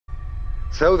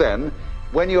So then,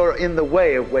 when you're in the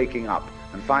way of waking up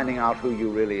and finding out who you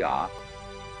really are,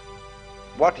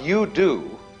 what you do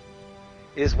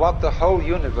is what the whole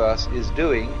universe is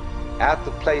doing at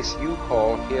the place you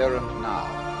call here and now.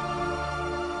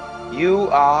 You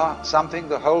are something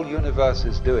the whole universe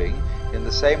is doing in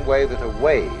the same way that a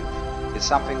wave is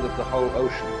something that the whole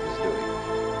ocean is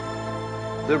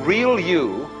doing. The real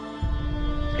you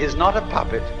is not a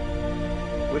puppet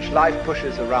which life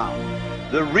pushes around.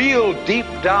 The real deep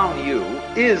down you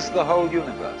is the whole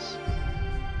universe.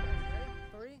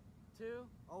 3, 2,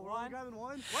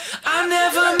 1. I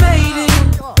never made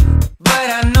it, but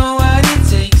I know what it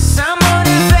takes. I'm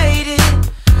motivated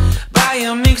by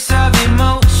a mix of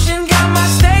emotion. Got my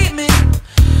statement,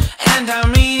 and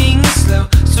I'm reading it slow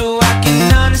so I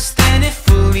can understand it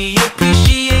fully.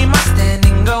 Appreciate my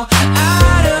standing, go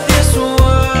out of this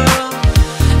world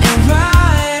and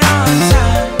right on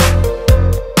time.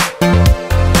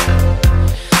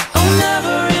 Oh,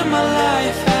 never in my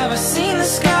life have I seen the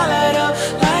sky light up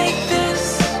like this.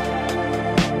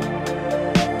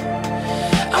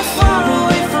 I'm far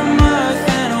away from Earth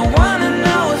and I wanna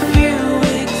know if you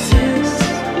exist.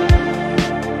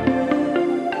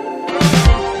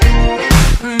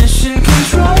 Mission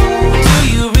control, do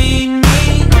you read me?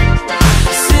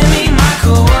 Send me my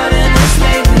coordinates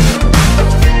lately.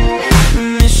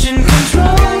 Mission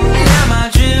control, am I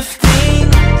drifting?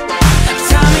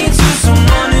 Tie me to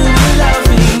someone who will love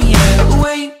me. Yeah,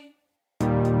 wait,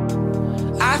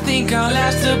 I think I'll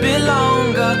last a bit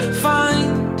longer. Find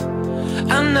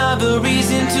another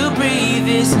reason to breathe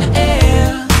this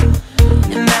air,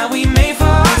 and that we made for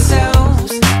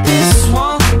ourselves. This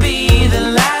won't be the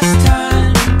last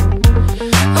time.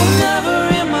 Oh, never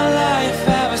in my life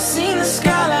have I seen the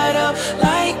sky light up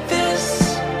like this.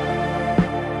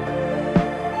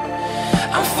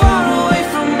 I'm far away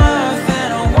from Earth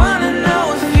and I wanna know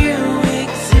if you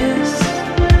exist.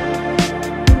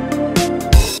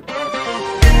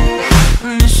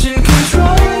 Mission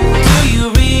control, do you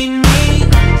read me?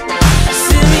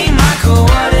 Send me my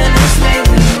coordinates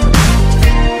lately.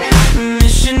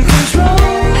 Mission control,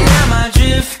 am I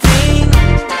drifting?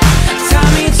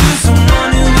 Tie me to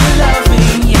someone who will love me.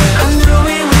 Yeah, I knew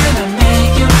it when I met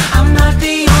you. I'm not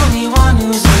the only one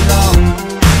who's alone.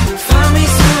 Find me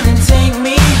soon and take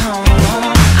me home.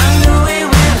 I knew it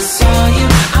when I saw you.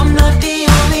 I'm not the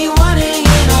only one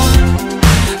hanging on.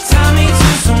 Tie me to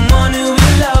someone who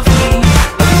will love me.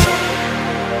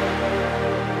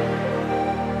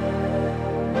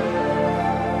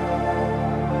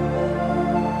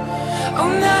 Oh,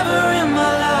 never in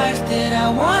my life did I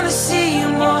want to see you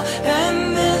more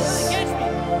than this. Catch me.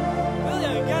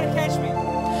 William, you gotta catch me.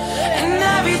 And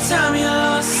every time you're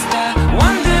lost, I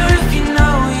wonder if you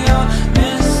know you're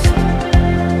missed.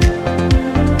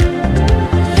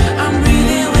 I'm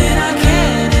breathing when I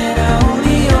can, and I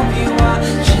only hope you're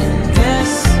watching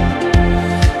this.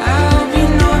 I hope you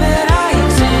know that I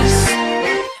exist.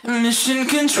 Mission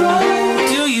control,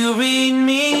 do you read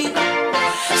me?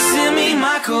 Send me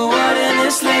my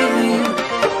coordinates lately.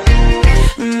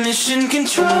 Mission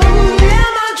control.